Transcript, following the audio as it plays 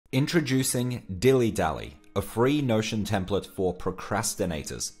Introducing Dilly Dally, a free Notion template for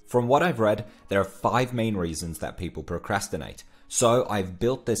procrastinators. From what I've read, there are 5 main reasons that people procrastinate. So I've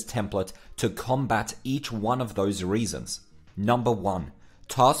built this template to combat each one of those reasons. Number 1.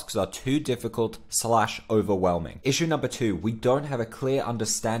 Tasks are too difficult / overwhelming. Issue number 2, we don't have a clear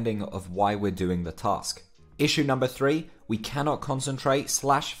understanding of why we're doing the task. Issue number 3, we cannot concentrate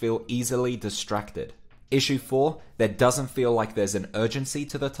 / feel easily distracted. Issue 4, there doesn't feel like there's an urgency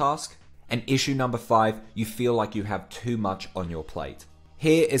to the task. And issue number 5, you feel like you have too much on your plate.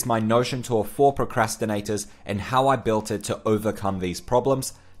 Here is my Notion tour for procrastinators and how I built it to overcome these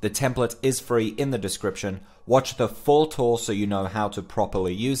problems. The template is free in the description. Watch the full tour so you know how to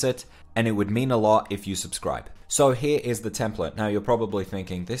properly use it, and it would mean a lot if you subscribe. So here is the template. Now you're probably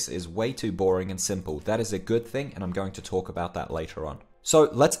thinking this is way too boring and simple. That is a good thing, and I'm going to talk about that later on.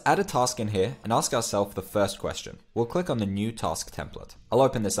 So let's add a task in here and ask ourselves the first question. We'll click on the new task template. I'll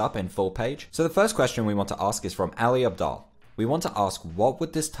open this up in full page. So the first question we want to ask is from Ali Abdal. We want to ask, what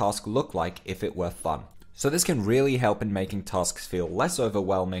would this task look like if it were fun? So this can really help in making tasks feel less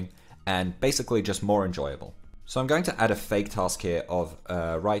overwhelming and basically just more enjoyable. So I'm going to add a fake task here of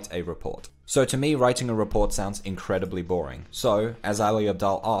write a report. So to me, writing a report sounds incredibly boring. So as Ali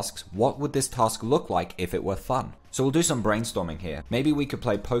Abdal asks, what would this task look like if it were fun? So we'll do some brainstorming here. Maybe we could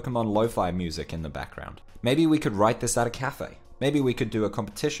play Pokemon lo-fi music in the background. Maybe we could write this at a cafe. Maybe we could do a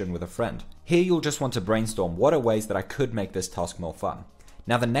competition with a friend. Here you'll just want to brainstorm what are ways that I could make this task more fun.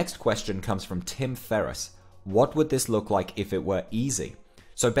 Now the next question comes from Tim Ferriss. What would this look like if it were easy?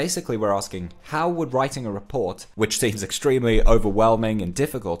 So basically we're asking, how would writing a report, which seems extremely overwhelming and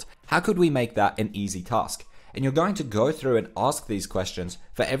difficult, how could we make that an easy task? And you're going to go through and ask these questions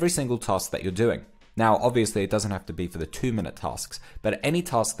for every single task that you're doing. Now, obviously, it doesn't have to be for the 2-minute tasks, but any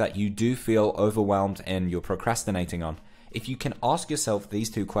task that you do feel overwhelmed and you're procrastinating on, if you can ask yourself these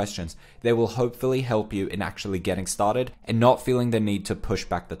 2 questions, they will hopefully help you in actually getting started and not feeling the need to push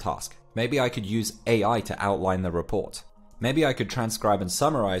back the task. Maybe I could use AI to outline the report. Maybe I could transcribe and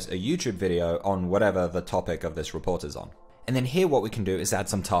summarize a YouTube video on whatever the topic of this report is on. And then here what we can do is add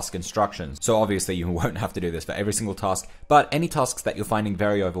some task instructions. So obviously you won't have to do this for every single task, but any tasks that you're finding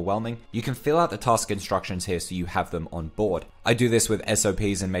very overwhelming, you can fill out the task instructions here so you have them on board. I do this with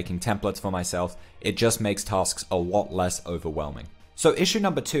SOPs and making templates for myself. It just makes tasks a lot less overwhelming. So issue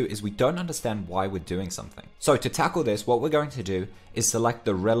number 2 is we don't understand why we're doing something. So to tackle this, what we're going to do is select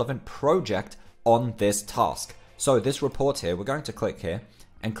the relevant project on this task. So this report here, we're going to click here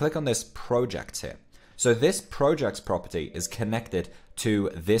and click on this project here. So this projects property is connected to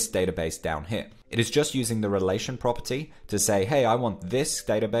this database down here. It is just using the relation property to say, hey, I want this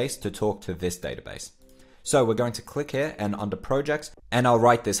database to talk to this database. So we're going to click here and under projects, and I'll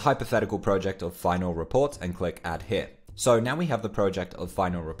write this hypothetical project of final report and click add here. So now we have the project of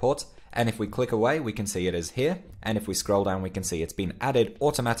final report. And if we click away, we can see it is here. And if we scroll down, we can see it's been added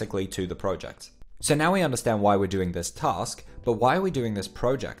automatically to the project. So now we understand why we're doing this task, but why are we doing this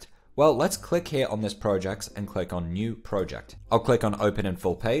project? Well, let's click here on this project and click on new project. I'll click on open in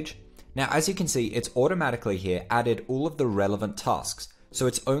full page. Now, as you can see, it's automatically here added all of the relevant tasks. So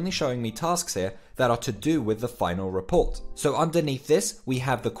it's only showing me tasks here that are to do with the final report. So underneath this, we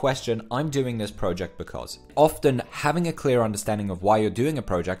have the question, I'm doing this project because. Often having a clear understanding of why you're doing a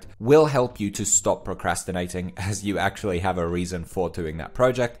project will help you to stop procrastinating as you actually have a reason for doing that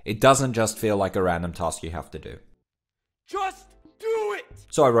project. It doesn't just feel like a random task you have to do. Just do it!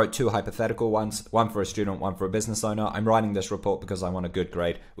 So I wrote 2 hypothetical ones, one for a student, one for a business owner. I'm writing this report because I want a good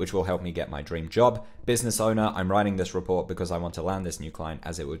grade, which will help me get my dream job. Business owner, I'm writing this report because I want to land this new client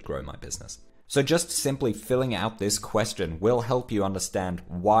as it would grow my business. So just simply filling out this question will help you understand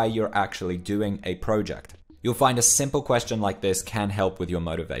why you're actually doing a project. You'll find a simple question like this can help with your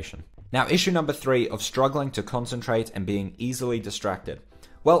motivation. Now, issue number 3 of struggling to concentrate and being easily distracted.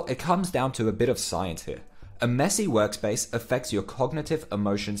 Well, it comes down to a bit of science here. A messy workspace affects your cognitive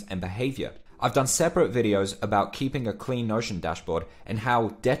emotions and behavior. I've done separate videos about keeping a clean Notion dashboard and how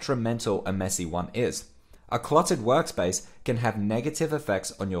detrimental a messy one is. A cluttered workspace can have negative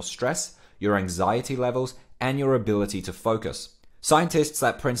effects on your stress, your anxiety levels, and your ability to focus. Scientists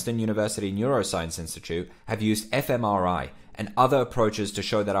at Princeton University Neuroscience Institute have used fMRI and other approaches to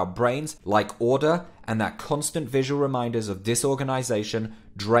show that our brains like order and that constant visual reminders of disorganization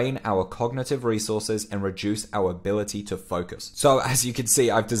drain our cognitive resources and reduce our ability to focus. So as you can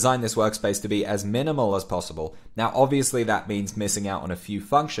see, I've designed this workspace to be as minimal as possible. Now, obviously that means missing out on a few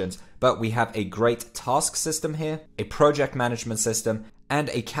functions, but we have a great task system here, a project management system, and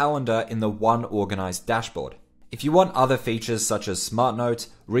a calendar in the one organized dashboard. If you want other features such as smart notes,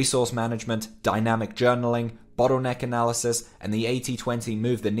 resource management, dynamic journaling, bottleneck analysis, and the 80-20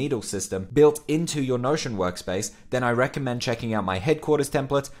 move the needle system built into your Notion workspace, then I recommend checking out my headquarters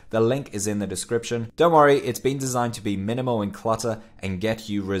template. The link is in the description. Don't worry, it's been designed to be minimal in clutter and get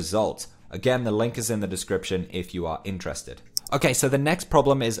you results. Again, the link is in the description if you are interested. Okay, so the next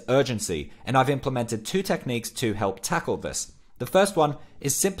problem is urgency, and I've implemented 2 techniques to help tackle this. The first one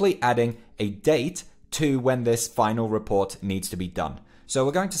is simply adding a date to when this final report needs to be done. So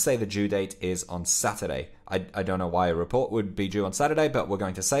we're going to say the due date is on Saturday. I don't know why a report would be due on Saturday, but we're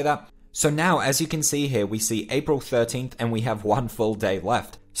going to say that. So now, as you can see here, we see April 13th and we have 1 full day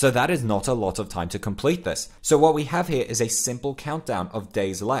left. So that is not a lot of time to complete this. So what we have here is a simple countdown of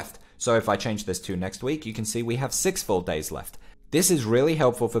days left. So if I change this to next week, you can see we have 6 full days left. This is really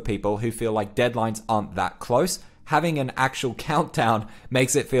helpful for people who feel like deadlines aren't that close. Having an actual countdown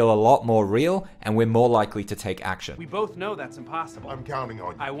makes it feel a lot more real, and we're more likely to take action. We both know that's impossible. I'm counting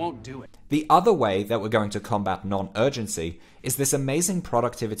on you. I won't do it. The other way that we're going to combat non-urgency is this amazing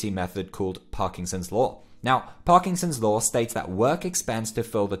productivity method called Parkinson's Law. Now, Parkinson's Law states that work expands to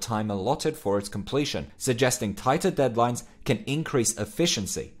fill the time allotted for its completion, suggesting tighter deadlines can increase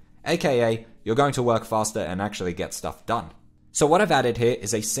efficiency, aka you're going to work faster and actually get stuff done. So what I've added here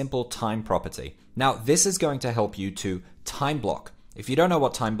is a simple time property. Now, this is going to help you to time block. If you don't know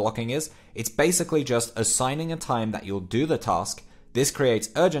what time blocking is, it's basically just assigning a time that you'll do the task. This creates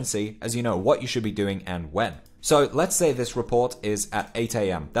urgency as you know what you should be doing and when. So let's say this report is at 8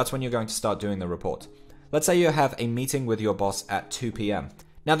 a.m. That's when you're going to start doing the report. Let's say you have a meeting with your boss at 2 p.m.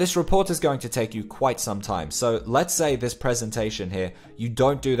 Now, this report is going to take you quite some time. So let's say this presentation here, you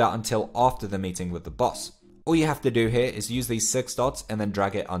don't do that until after the meeting with the boss. All you have to do here is use these 6 dots and then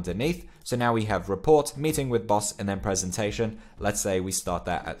drag it underneath. So now we have report, meeting with boss, and then presentation. Let's say we start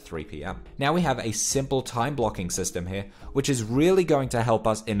that at 3 p.m. Now we have a simple time blocking system here, which is really going to help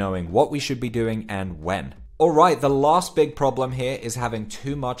us in knowing what we should be doing and when. All right, the last big problem here is having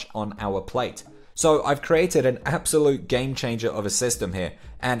too much on our plate. So I've created an absolute game changer of a system here,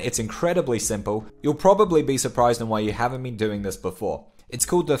 and it's incredibly simple. You'll probably be surprised on why you haven't been doing this before. It's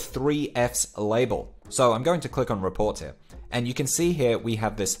called the 3Fs label. So I'm going to click on report here, and you can see here we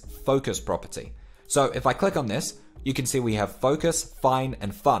have this focus property. So if I click on this, you can see we have focus, fine,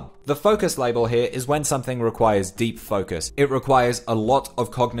 and fun. The focus label here is when something requires deep focus. It requires a lot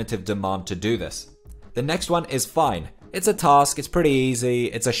of cognitive demand to do this. The next one is fine. It's a task, it's pretty easy,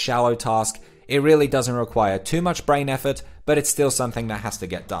 it's a shallow task. It really doesn't require too much brain effort, but it's still something that has to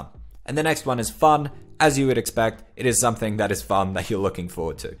get done. And the next one is fun. As you would expect, it is something that is fun that you're looking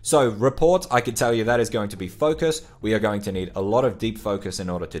forward to. So report, I can tell you that is going to be focus. We are going to need a lot of deep focus in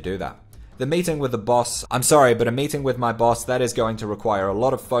order to do that. The meeting with the boss, I'm sorry, but a meeting with my boss, that is going to require a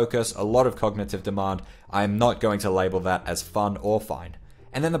lot of focus, a lot of cognitive demand. I'm not going to label that as fun or fine.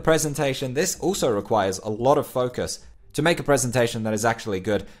 And then the presentation, this also requires a lot of focus. To make a presentation that is actually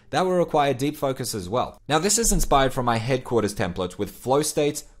good, that will require deep focus as well. Now, this is inspired from my headquarters template with flow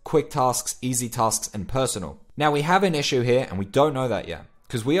states, quick tasks, easy tasks, and personal. Now, we have an issue here, and we don't know that yet,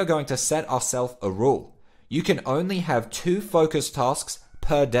 because we are going to set ourselves a rule. You can only have 2 focus tasks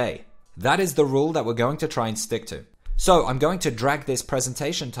per day. That is the rule that we're going to try and stick to. So I'm going to drag this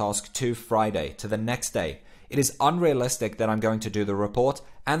presentation task to Friday, to the next day. It is unrealistic that I'm going to do the report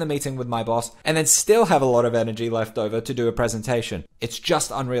and the meeting with my boss and then still have a lot of energy left over to do a presentation. It's just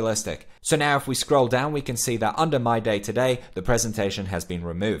unrealistic. So now if we scroll down, we can see that under my day today, the presentation has been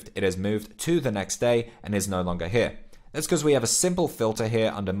removed. It has moved to the next day and is no longer here. That's because we have a simple filter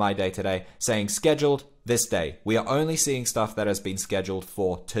here under my day today saying scheduled this day. We are only seeing stuff that has been scheduled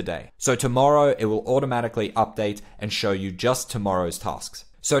for today. So tomorrow it will automatically update and show you just tomorrow's tasks.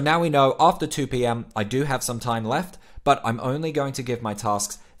 So now we know after 2 p.m. I do have some time left, but I'm only going to give my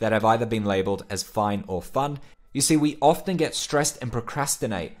tasks that have either been labeled as fine or fun. You see, we often get stressed and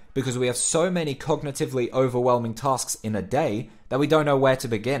procrastinate because we have so many cognitively overwhelming tasks in a day that we don't know where to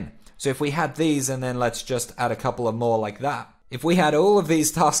begin. So if we had these and then let's just add a couple of more like that. If we had all of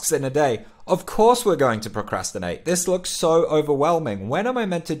these tasks in a day, of course we're going to procrastinate. This looks so overwhelming. When am I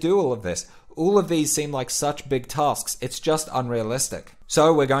meant to do all of this? All of these seem like such big tasks. It's just unrealistic.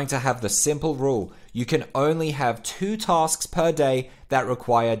 So we're going to have the simple rule. You can only have 2 tasks per day that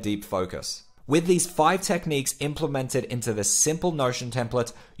require deep focus. With these 5 techniques implemented into this simple Notion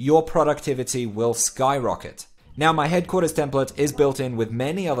template, your productivity will skyrocket. Now, my headquarters template is built in with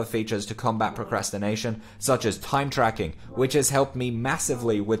many other features to combat procrastination, such as time tracking, which has helped me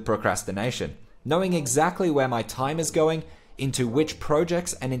massively with procrastination. Knowing exactly where my time is going, into which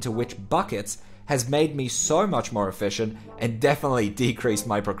projects and into which buckets has made me so much more efficient and definitely decreased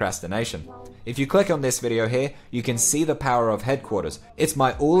my procrastination. If you click on this video here, you can see the power of headquarters. It's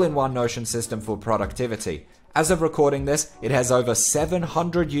my all-in-one Notion system for productivity. As of recording this, it has over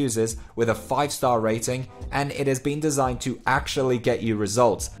 700 users with a 5-star rating, and it has been designed to actually get you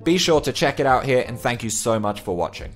results. Be sure to check it out here, and thank you so much for watching.